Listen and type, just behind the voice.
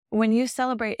When you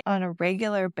celebrate on a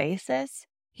regular basis,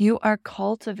 you are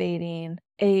cultivating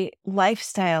a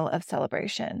lifestyle of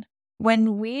celebration.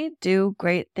 When we do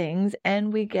great things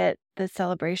and we get the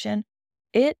celebration,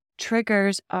 it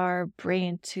triggers our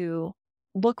brain to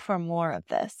look for more of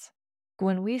this.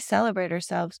 When we celebrate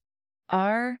ourselves,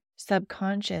 our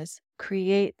subconscious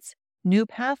creates new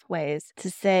pathways to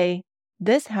say,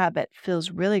 this habit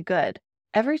feels really good.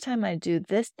 Every time I do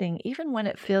this thing, even when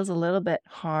it feels a little bit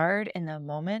hard in the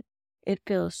moment, it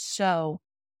feels so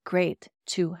great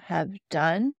to have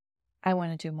done. I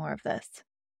want to do more of this.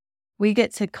 We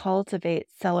get to cultivate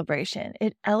celebration.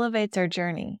 It elevates our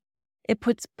journey. It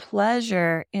puts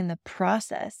pleasure in the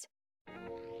process.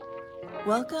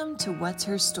 Welcome to What's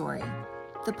Her Story,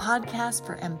 the podcast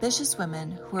for ambitious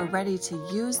women who are ready to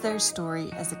use their story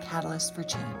as a catalyst for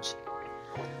change.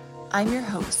 I'm your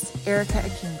host, Erica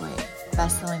Akingboye,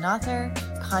 best-selling author,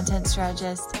 content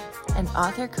strategist, and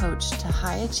author coach to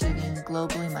high-achieving,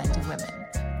 globally minded women.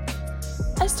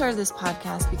 I started this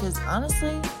podcast because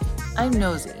honestly, I'm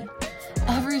nosy.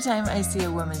 Every time I see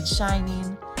a woman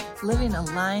shining, living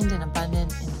aligned and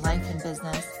abundant in life and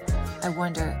business, I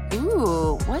wonder,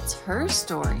 what's her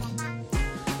story?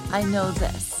 I know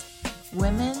this.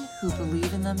 Women who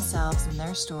believe in themselves and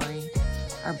their story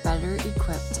are better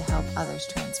equipped to help others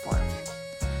transform.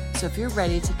 So if you're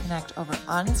ready to connect over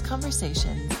honest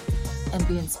conversations and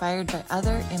be inspired by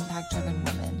other impact-driven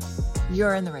women,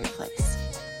 you're in the right place.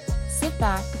 Sit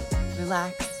back,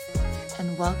 relax,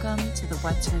 and welcome to the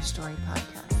What's Her Story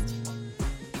podcast.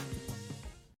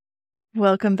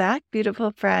 Welcome back,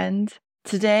 beautiful friend.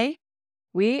 Today,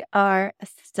 we are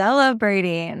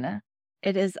celebrating.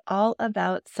 It is all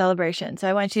about celebration. So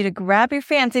I want you to grab your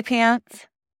fancy pants,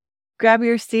 grab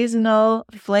your seasonal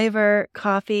flavor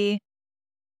coffee.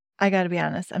 I got to be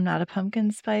honest, I'm not a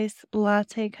pumpkin spice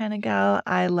latte kind of gal.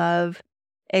 I love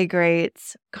a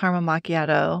great caramel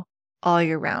macchiato all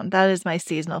year round. That is my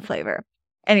seasonal flavor.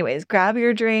 Anyways, grab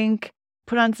your drink,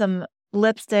 put on some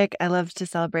lipstick. I love to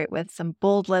celebrate with some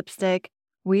bold lipstick.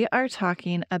 We are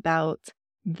talking about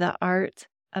the art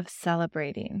of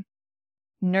celebrating,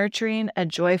 nurturing a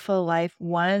joyful life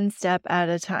one step at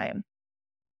a time.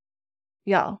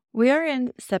 Y'all, we are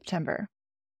in September.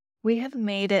 We have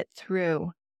made it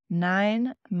through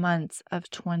 9 months of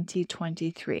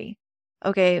 2023.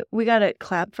 Okay, we got to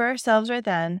clap for ourselves right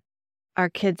then. Our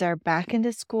kids are back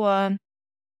into school.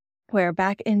 We're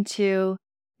back into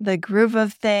the groove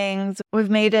of things. We've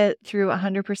made it through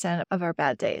 100% of our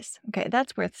bad days. Okay,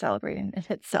 that's worth celebrating in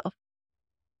itself.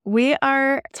 We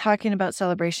are talking about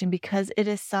celebration because it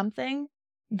is something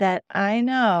that I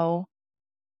know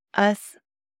us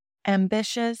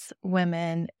ambitious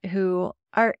women who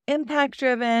are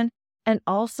impact-driven and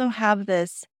also have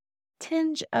this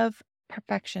tinge of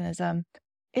perfectionism,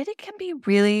 it can be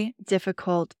really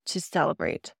difficult to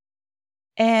celebrate.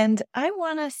 And I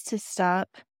want us to stop,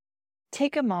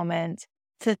 take a moment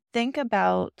to think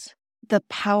about the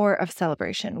power of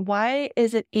celebration. Why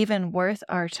is it even worth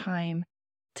our time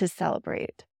to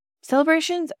celebrate?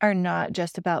 Celebrations are not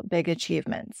just about big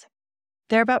achievements.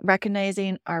 They're about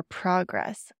recognizing our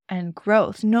progress and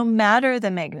growth, no matter the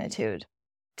magnitude.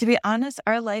 To be honest,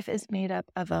 our life is made up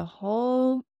of a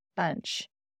whole bunch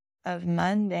of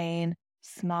mundane,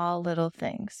 small little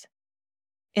things.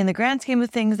 In the grand scheme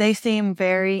of things, they seem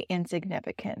very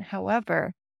insignificant.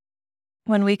 However,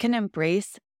 when we can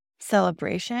embrace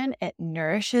celebration, it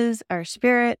nourishes our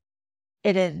spirit.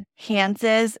 It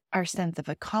enhances our sense of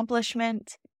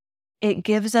accomplishment. It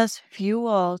gives us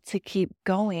fuel to keep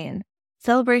going.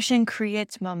 Celebration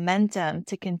creates momentum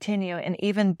to continue and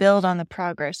even build on the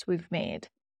progress we've made.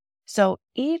 So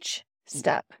each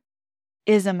step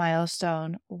is a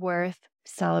milestone worth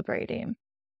celebrating.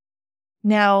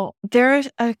 Now, there's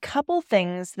a couple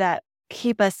things that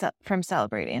keep us from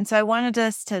celebrating. So I wanted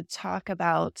us to talk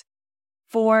about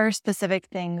 4 specific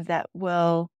things that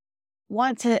will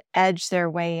want to edge their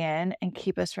way in and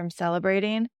keep us from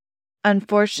celebrating.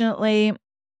 Unfortunately,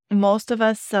 most of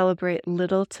us celebrate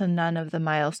little to none of the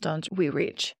milestones we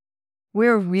reach.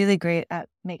 We're really great at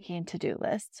making to-do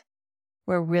lists.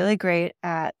 We're really great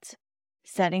at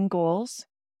setting goals,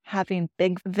 having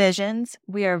big visions.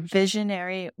 We are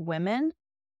visionary women.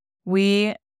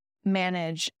 We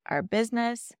manage our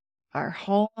business, our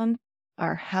home,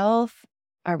 our health,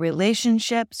 our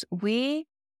relationships. We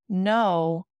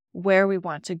know where we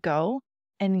want to go,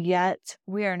 and yet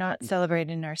we are not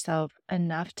celebrating ourselves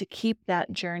enough to keep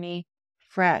that journey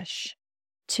fresh,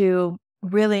 to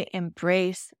really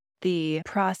embrace the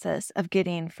process of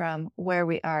getting from where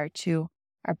we are to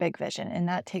our big vision. And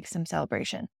that takes some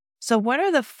celebration. So what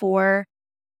are the 4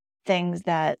 things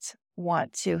that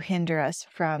want to hinder us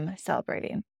from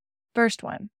celebrating? First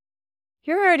one,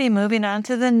 you're already moving on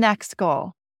to the next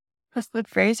goal.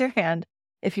 Let's raise your hand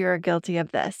if you are guilty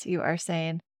of this. You are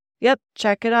saying, yep,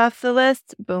 check it off the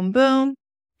list. Boom, boom.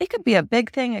 It could be a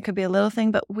big thing. It could be a little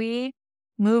thing, but we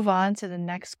move on to the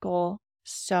next goal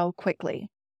so quickly.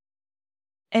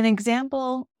 An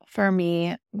example for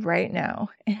me right now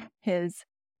is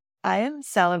I am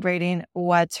celebrating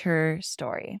What's Her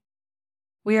Story.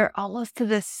 We are almost to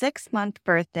the 6-month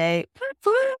birthday.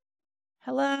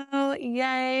 Hello,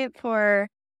 yay for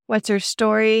What's Her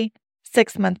Story,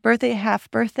 6-month birthday,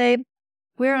 half birthday.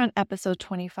 We're on episode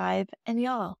 25, and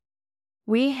y'all,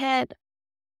 we hit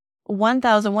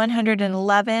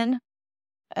 1,111.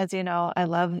 As you know, I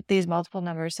love these multiple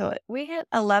numbers. So we hit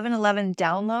 1111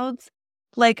 downloads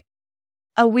like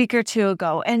a week or two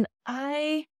ago. And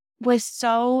I was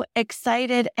so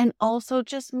excited and also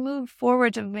just moved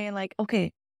forward to being like,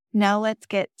 okay, now let's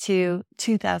get to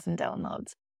 2,000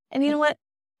 downloads. And you know what?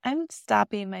 I'm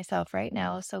stopping myself right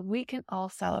now so we can all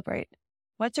celebrate.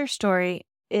 What's Her Story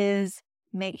is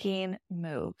making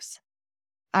moves.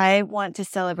 I want to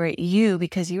celebrate you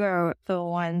because you are the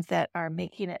ones that are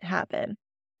making it happen.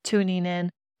 Tuning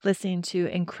in, listening to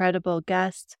incredible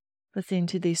guests, listening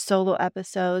to these solo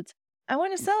episodes. I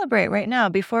want to celebrate right now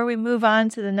before we move on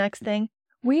to the next thing.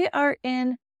 We are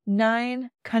in 9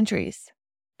 countries.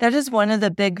 That is one of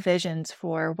the big visions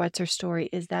for What's Her Story,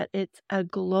 is that it's a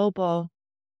global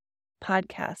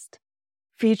podcast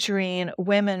featuring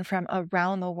women from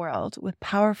around the world with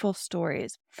powerful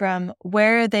stories from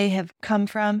where they have come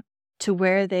from to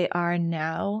where they are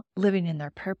now, living in their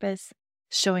purpose,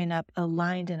 showing up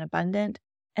aligned and abundant.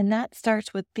 And that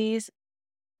starts with these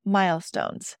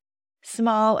milestones,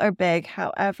 small or big,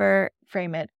 however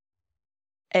frame it.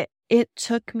 It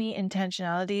took me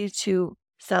intentionality to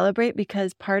celebrate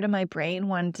because part of my brain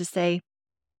wanted to say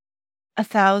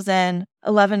 1,000,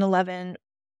 1111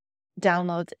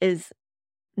 downloads is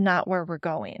not where we're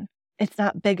going. It's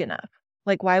not big enough.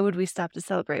 Like, why would we stop to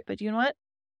celebrate? But you know what?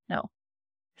 No.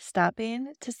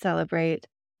 Stopping to celebrate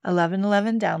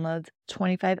 1111 downloads,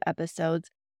 25 episodes,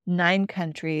 9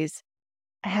 countries,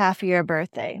 half year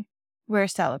birthday. We're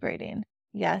celebrating.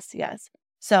 Yes, yes.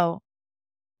 So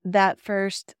that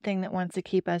first thing that wants to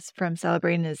keep us from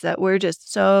celebrating is that we're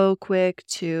just so quick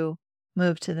to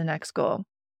move to the next goal.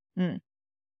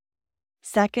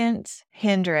 Second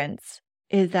hindrance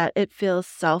is that it feels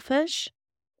selfish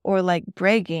or like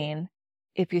bragging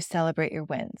if you celebrate your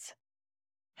wins.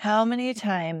 How many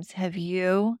times have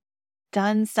you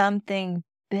done something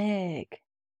big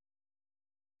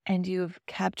and you've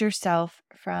kept yourself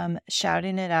from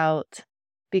shouting it out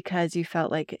because you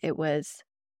felt like it was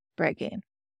bragging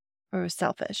or was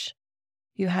selfish?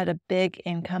 You had a big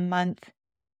income month.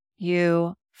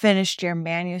 You finished your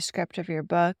manuscript of your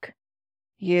book.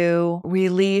 You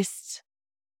released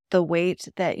the weight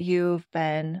that you've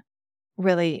been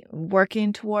really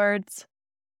working towards.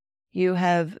 You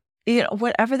have,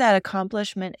 whatever that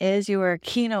accomplishment is, you were a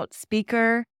keynote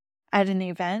speaker at an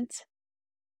event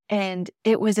and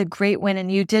it was a great win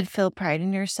and you did feel pride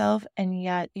in yourself, and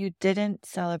yet you didn't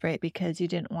celebrate because you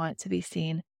didn't want to be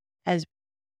seen as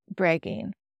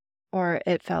bragging or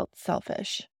it felt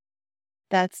selfish.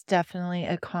 That's definitely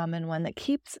a common one that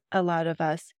keeps a lot of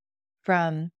us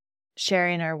from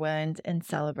sharing our wins and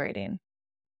celebrating.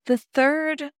 The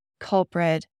third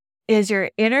culprit is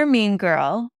your inner mean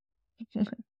girl.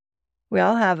 We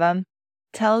all have them.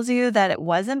 Tells you that it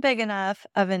wasn't big enough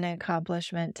of an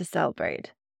accomplishment to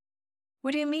celebrate.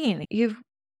 What do you mean? You've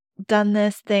done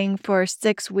this thing for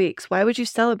 6 weeks. Why would you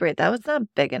celebrate? That was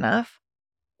not big enough.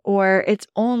 Or it's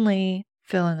only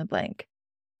fill in the blank.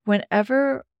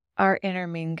 Whenever our inner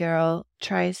mean girl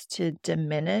tries to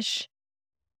diminish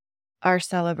our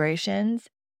celebrations,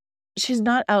 she's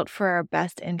not out for our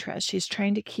best interest. She's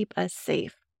trying to keep us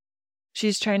safe.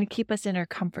 She's trying to keep us in our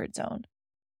comfort zone.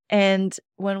 And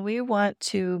when we want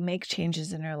to make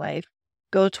changes in our life,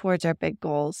 go towards our big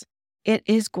goals, it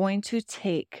is going to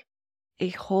take a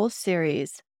whole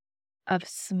series of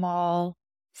small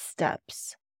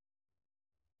steps.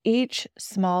 Each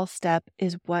small step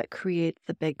is what creates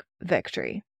the big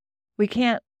victory. We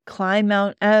can't climb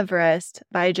Mount Everest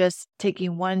by just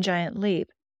taking one giant leap.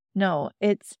 No,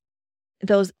 it's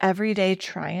those everyday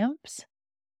triumphs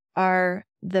are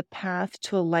the path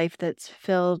to a life that's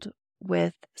filled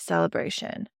with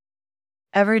celebration.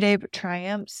 Everyday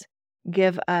triumphs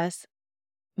give us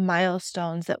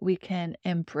milestones that we can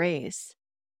embrace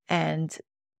and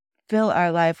fill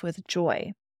our life with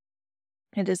joy.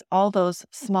 It is all those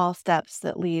small steps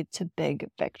that lead to big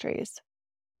victories.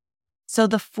 So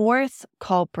the fourth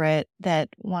culprit that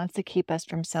wants to keep us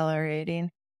from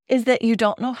celebrating is that you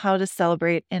don't know how to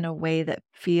celebrate in a way that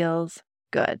feels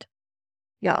good.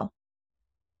 Y'all,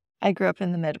 I grew up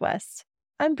in the Midwest.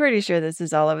 I'm pretty sure this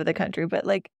is all over the country, but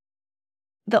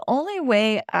the only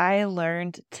way I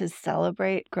learned to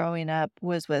celebrate growing up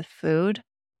was with food.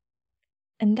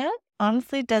 And that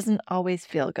honestly doesn't always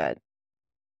feel good.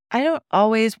 I don't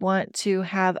always want to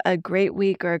have a great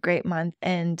week or a great month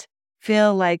and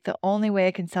feel like the only way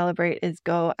I can celebrate is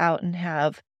go out and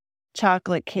have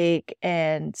chocolate cake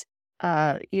and,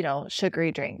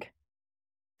 sugary drink.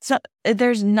 So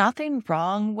there's nothing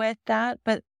wrong with that,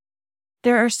 but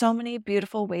there are so many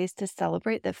beautiful ways to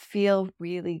celebrate that feel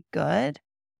really good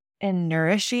and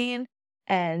nourishing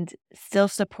and still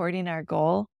supporting our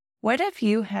goal. What if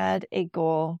you had a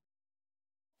goal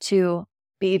to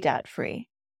be debt free,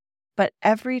 but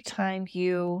every time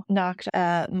you knocked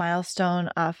a milestone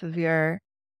off of your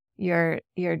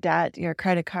debt, your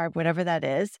credit card, whatever that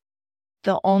is,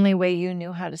 the only way you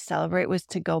knew how to celebrate was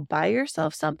to go buy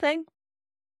yourself something?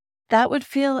 That would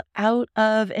feel out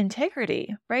of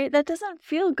integrity, right? That doesn't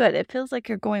feel good. It feels like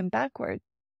you're going backward.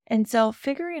 And so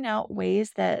figuring out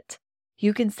ways that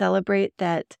you can celebrate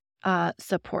that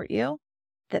support you,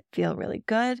 that feel really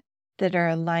good, that are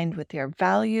aligned with your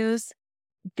values.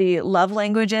 The love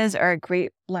languages are a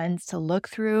great lens to look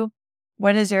through.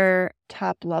 What is your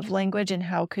top love language, and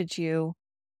how could you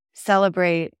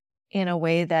celebrate in a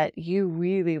way that you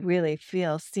really, really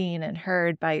feel seen and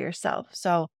heard by yourself?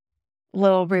 So,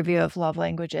 little review of love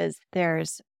languages.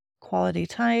 There's quality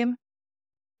time,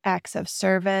 acts of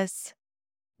service,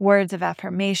 words of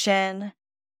affirmation,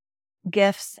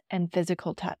 gifts, and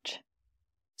physical touch.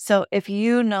 So if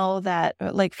you know that,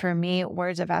 like for me,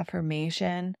 words of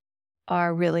affirmation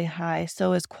are really high,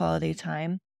 so is quality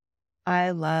time.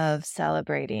 I love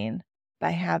celebrating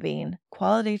by having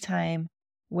quality time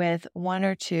with one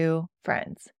or two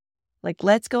friends. Like,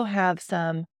 let's go have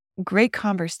some great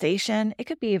conversation. It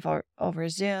could be over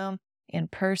Zoom, in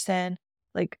person.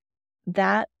 Like,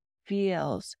 that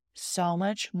feels so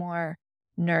much more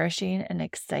nourishing and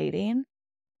exciting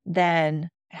than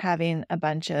having a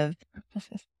bunch of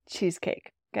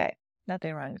cheesecake. Okay,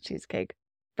 nothing wrong with cheesecake,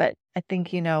 but I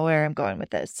think you know where I'm going with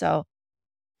this. So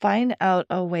find out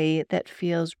a way that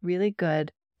feels really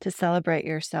good to celebrate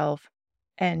yourself.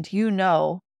 And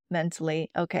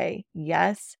mentally, okay,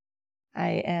 yes, I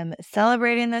am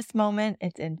celebrating this moment.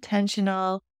 It's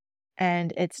intentional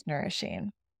and it's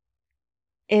nourishing.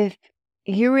 If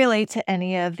you relate to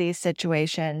any of these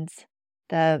situations,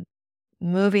 the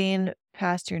moving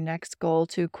past your next goal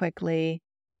too quickly,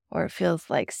 or it feels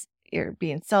like you're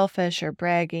being selfish or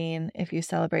bragging if you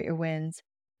celebrate your wins.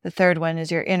 The third one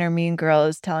is your inner mean girl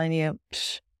is telling you,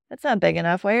 that's not big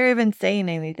enough. Why are you even saying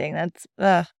anything?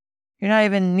 You're not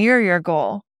even near your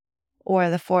goal. Or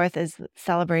the fourth is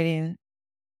celebrating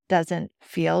doesn't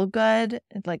feel good.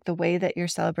 Like the way that you're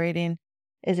celebrating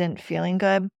isn't feeling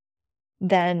good.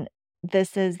 Then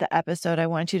this is the episode I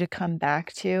want you to come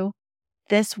back to.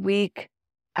 This week,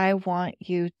 I want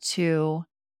you to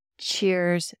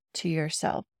cheers to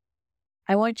yourself.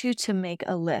 I want you to make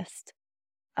a list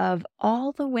of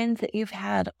all the wins that you've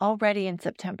had already in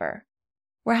September.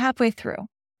 We're halfway through,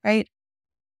 right?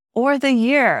 Or the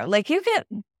year.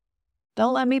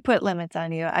 Don't let me put limits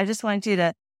on you. I just want you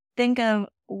to think of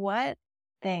what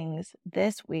things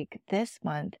this week, this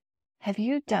month, have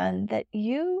you done that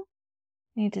you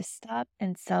need to stop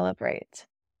and celebrate.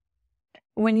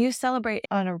 When you celebrate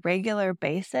on a regular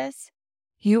basis,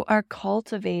 you are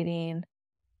cultivating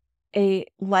a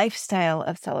lifestyle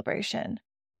of celebration.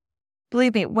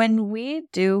 Believe me, when we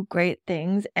do great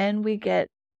things and we get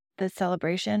the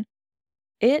celebration,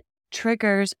 it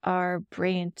triggers our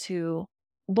brain to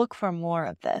look for more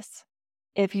of this.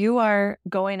 If you are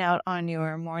going out on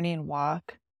your morning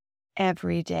walk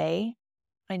every day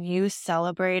and you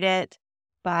celebrate it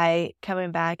by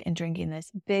coming back and drinking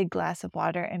this big glass of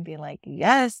water and being like,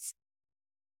 yes,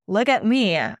 look at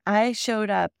me. I showed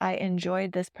up. I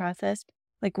enjoyed this process.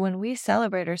 Like when we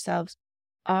celebrate ourselves,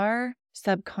 our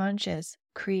subconscious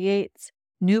creates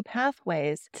new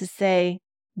pathways to say,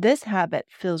 this habit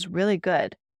feels really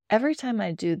good. Every time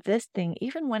I do this thing,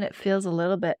 even when it feels a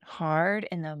little bit hard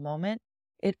in the moment,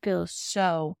 it feels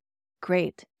so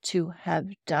great to have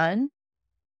done.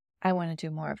 I want to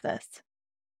do more of this.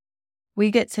 We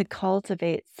get to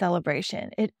cultivate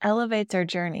celebration. It elevates our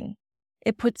journey.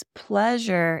 It puts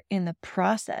pleasure in the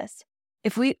process.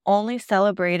 If we only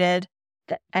celebrated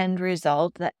the end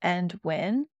result, the end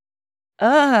win,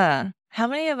 how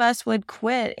many of us would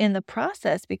quit in the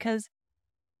process? Because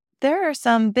there are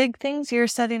some big things you're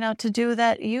setting out to do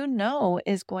that you know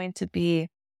is going to be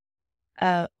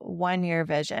a 1-year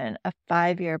vision, a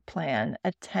 5-year plan,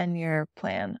 a 10-year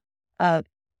plan, a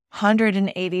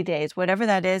 180 days, whatever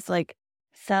that is, like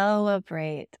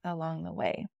celebrate along the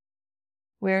way.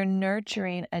 We're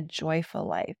nurturing a joyful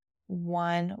life,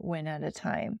 one win at a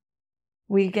time.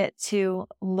 We get to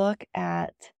look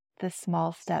at the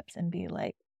small steps and be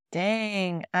like,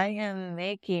 dang, I am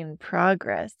making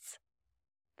progress.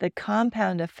 The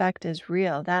compound effect is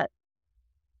real. That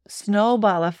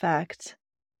snowball effect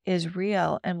is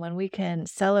real. And when we can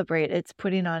celebrate, it's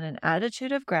putting on an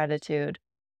attitude of gratitude,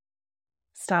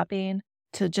 stopping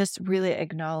to just really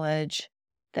acknowledge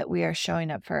that we are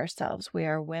showing up for ourselves. We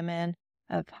are women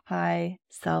of high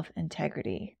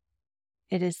self-integrity.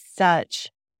 It is such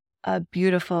a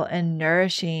beautiful and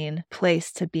nourishing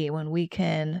place to be when we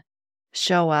can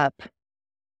show up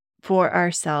for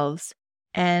ourselves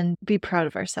and be proud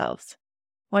of ourselves.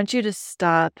 I want you to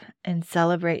stop and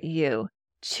celebrate you.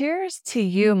 Cheers to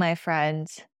you, my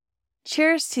friends.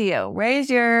 Cheers to you. Raise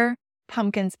your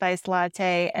pumpkin spice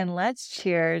latte and let's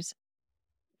cheers.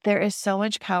 There is so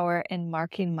much power in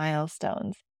marking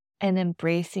milestones and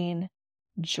embracing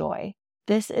joy.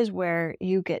 This is where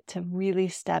you get to really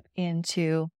step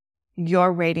into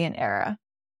your radiant era.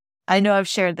 I know I've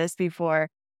shared this before.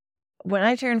 When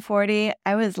I turned 40,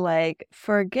 I was like,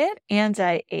 forget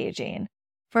anti-aging.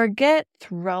 Forget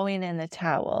throwing in the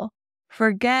towel.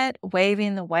 Forget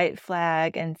waving the white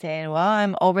flag and saying, well,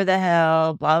 I'm over the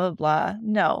hill, blah, blah, blah.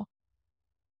 No.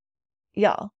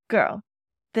 Y'all, girl,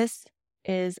 this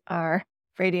is our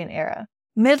radiant era.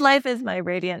 Midlife is my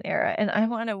radiant era, and I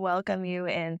want to welcome you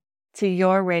in to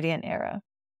your radiant era,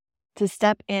 to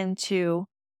step into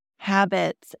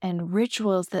habits and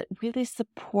rituals that really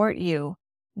support you,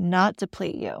 not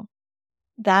deplete you.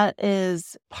 That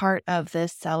is part of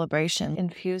this celebration,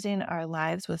 infusing our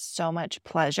lives with so much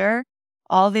pleasure.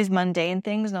 All these mundane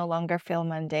things no longer feel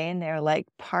mundane. They're like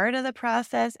part of the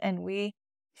process, and we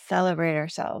celebrate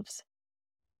ourselves.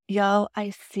 Y'all,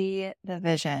 I see the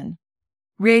vision.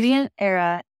 Radiant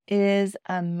Era is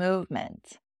a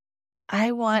movement.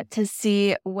 I want to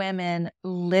see women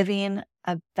living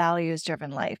a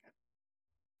values-driven life,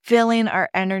 filling our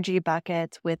energy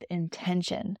buckets with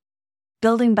intention,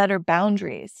 building better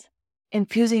boundaries,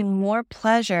 infusing more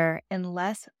pleasure and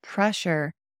less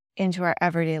pressure into our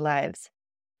everyday lives,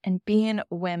 and being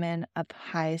women of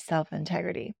high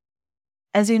self-integrity.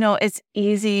 As you know, it's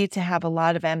easy to have a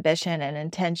lot of ambition and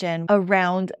intention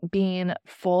around being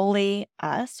fully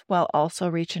us while also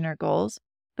reaching our goals.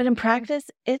 But in practice,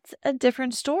 it's a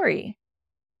different story.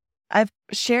 I've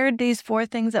shared these 4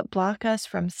 things that block us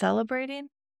from celebrating.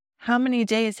 How many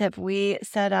days have we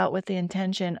set out with the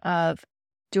intention of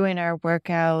doing our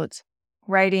workout,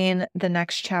 writing the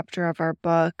next chapter of our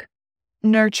book,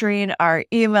 nurturing our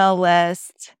email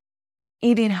list,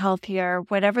 eating healthier,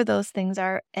 whatever those things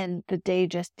are, and the day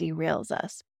just derails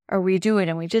us? Or we do it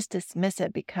and we just dismiss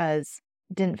it because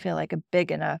it didn't feel like a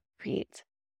big enough feat.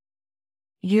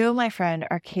 You, my friend,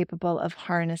 are capable of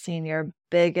harnessing your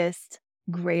biggest,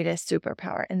 greatest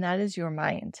superpower, and that is your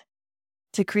mind,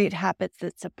 to create habits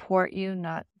that support you,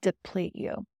 not deplete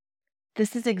you.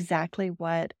 This is exactly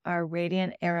what our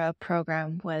Radiant Era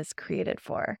program was created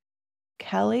for.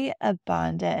 Kelly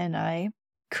Abanda and I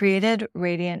created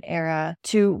Radiant Era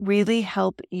to really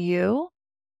help you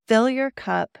fill your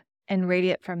cup and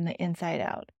radiate from the inside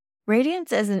out.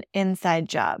 Radiance is an inside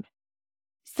job.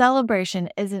 Celebration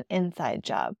is an inside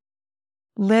job.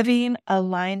 Living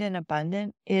aligned and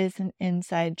abundant is an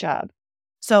inside job.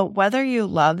 So whether you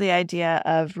love the idea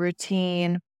of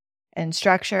routine and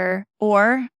structure,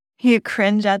 or you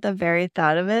cringe at the very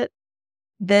thought of it,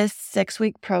 this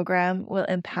 6-week program will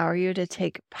empower you to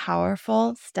take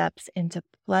powerful steps into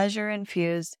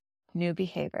pleasure-infused new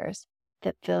behaviors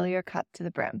that fill your cup to the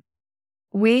brim.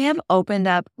 We have opened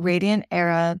up Radiant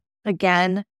Era.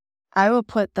 Again, I will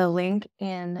put the link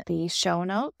in the show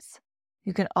notes.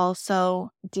 You can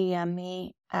also DM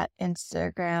me at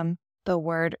Instagram, the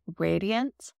word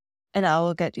radiant, and I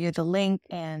will get you the link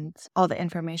and all the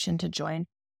information to join.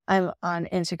 I'm on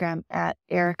Instagram at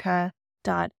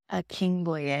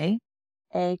Erica.Akingboye,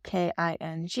 Akingboye.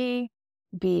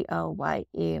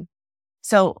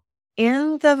 So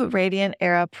in the Radiant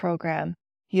Era program,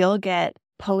 you'll get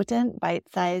potent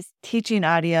bite-sized teaching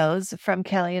audios from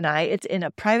Kelly and I. It's in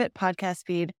a private podcast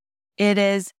feed. It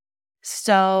is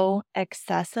so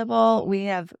accessible. We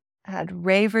have had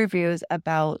rave reviews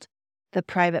about the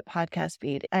private podcast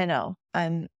feed. I know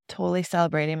I'm totally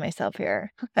celebrating myself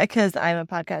here because I'm a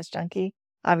podcast junkie.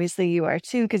 Obviously you are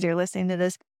too, because you're listening to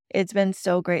this. It's been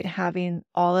so great having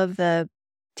all of the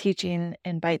teaching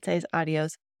and bite-sized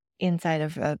audios inside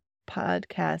of a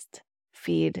podcast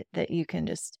feed that you can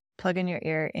just plug in your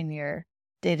ear in your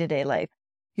day-to-day life.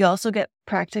 You also get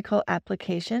practical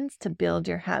applications to build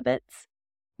your habits.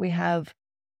 We have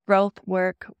growth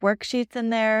worksheets in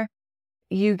there.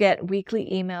 You get weekly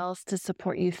emails to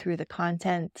support you through the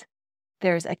content.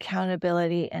 There's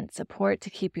accountability and support to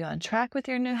keep you on track with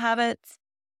your new habits.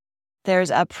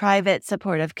 There's a private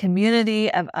supportive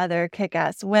community of other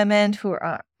kick-ass women who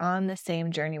are on the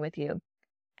same journey with you.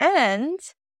 And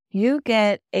you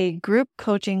get a group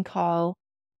coaching call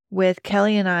with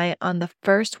Kelly and I on the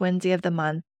first Wednesday of the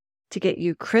month to get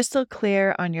you crystal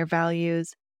clear on your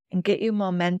values and get you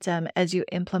momentum as you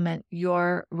implement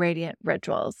your radiant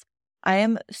rituals. I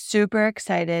am super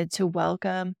excited to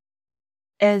welcome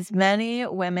as many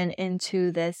women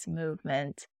into this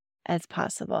movement as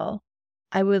possible.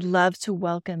 I would love to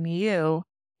welcome you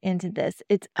into this.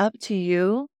 It's up to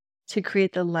you to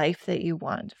create the life that you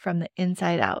want from the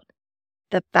inside out.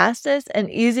 The fastest and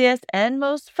easiest and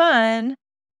most fun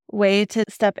way to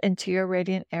step into your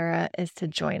radiant era is to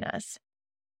join us.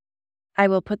 I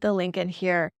will put the link in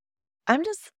here. I'm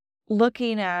just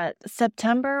looking at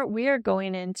September. We are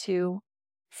going into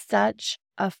such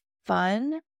a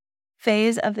fun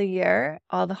phase of the year,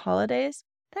 all the holidays.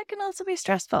 That can also be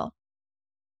stressful.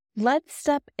 Let's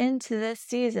step into this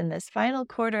season, this final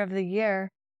quarter of the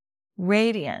year,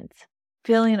 radiant,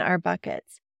 filling our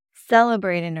buckets,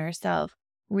 celebrating ourselves,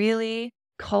 really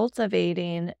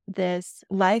cultivating this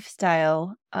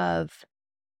lifestyle of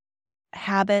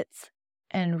habits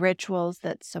and rituals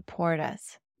that support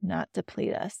us, not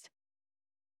deplete us.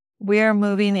 We are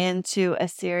moving into a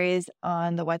series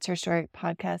on the What's Her Story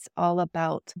podcast all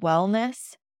about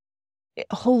wellness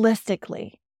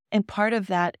holistically. And part of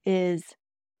that is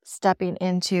stepping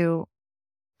into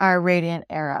our radiant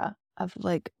era of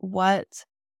like what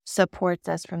supports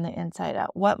us from the inside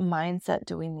out. What mindset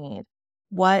do we need?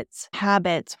 What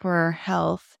habits for our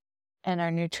health and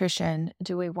our nutrition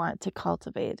do we want to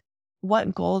cultivate?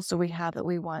 What goals do we have that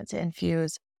we want to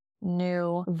infuse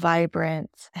new,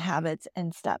 vibrant habits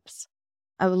and steps?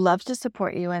 I would love to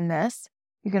support you in this.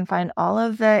 You can find all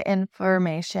of the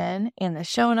information in the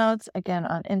show notes, again,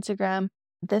 on Instagram.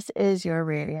 This is your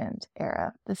radiant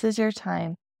era. This is your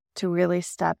time to really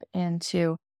step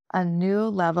into a new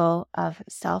level of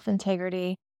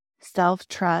self-integrity,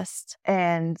 self-trust,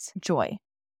 and joy.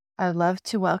 I'd love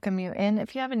to welcome you in.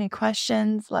 If you have any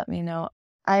questions, let me know.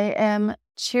 I am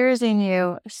cheersing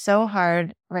you so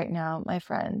hard right now, my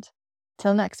friend.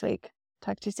 Till next week.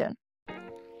 Talk to you soon.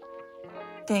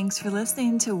 Thanks for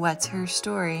listening to What's Her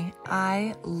Story.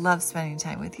 I love spending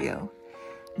time with you.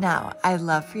 Now, I'd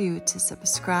love for you to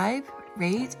subscribe,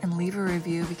 rate, and leave a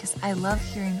review because I love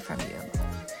hearing from you.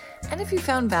 And if you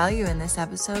found value in this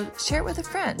episode, share it with a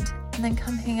friend, and then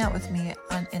come hang out with me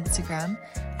on Instagram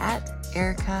at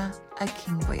Erica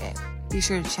Akingboye. Be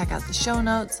sure to check out the show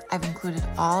notes. I've included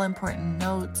all important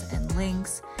notes and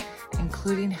links,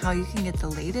 including how you can get the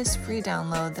latest free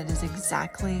download that is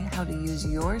exactly how to use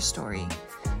your story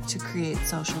to create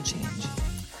social change.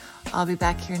 I'll be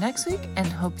back here next week and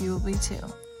hope you will be too.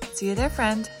 See you there,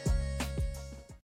 friend.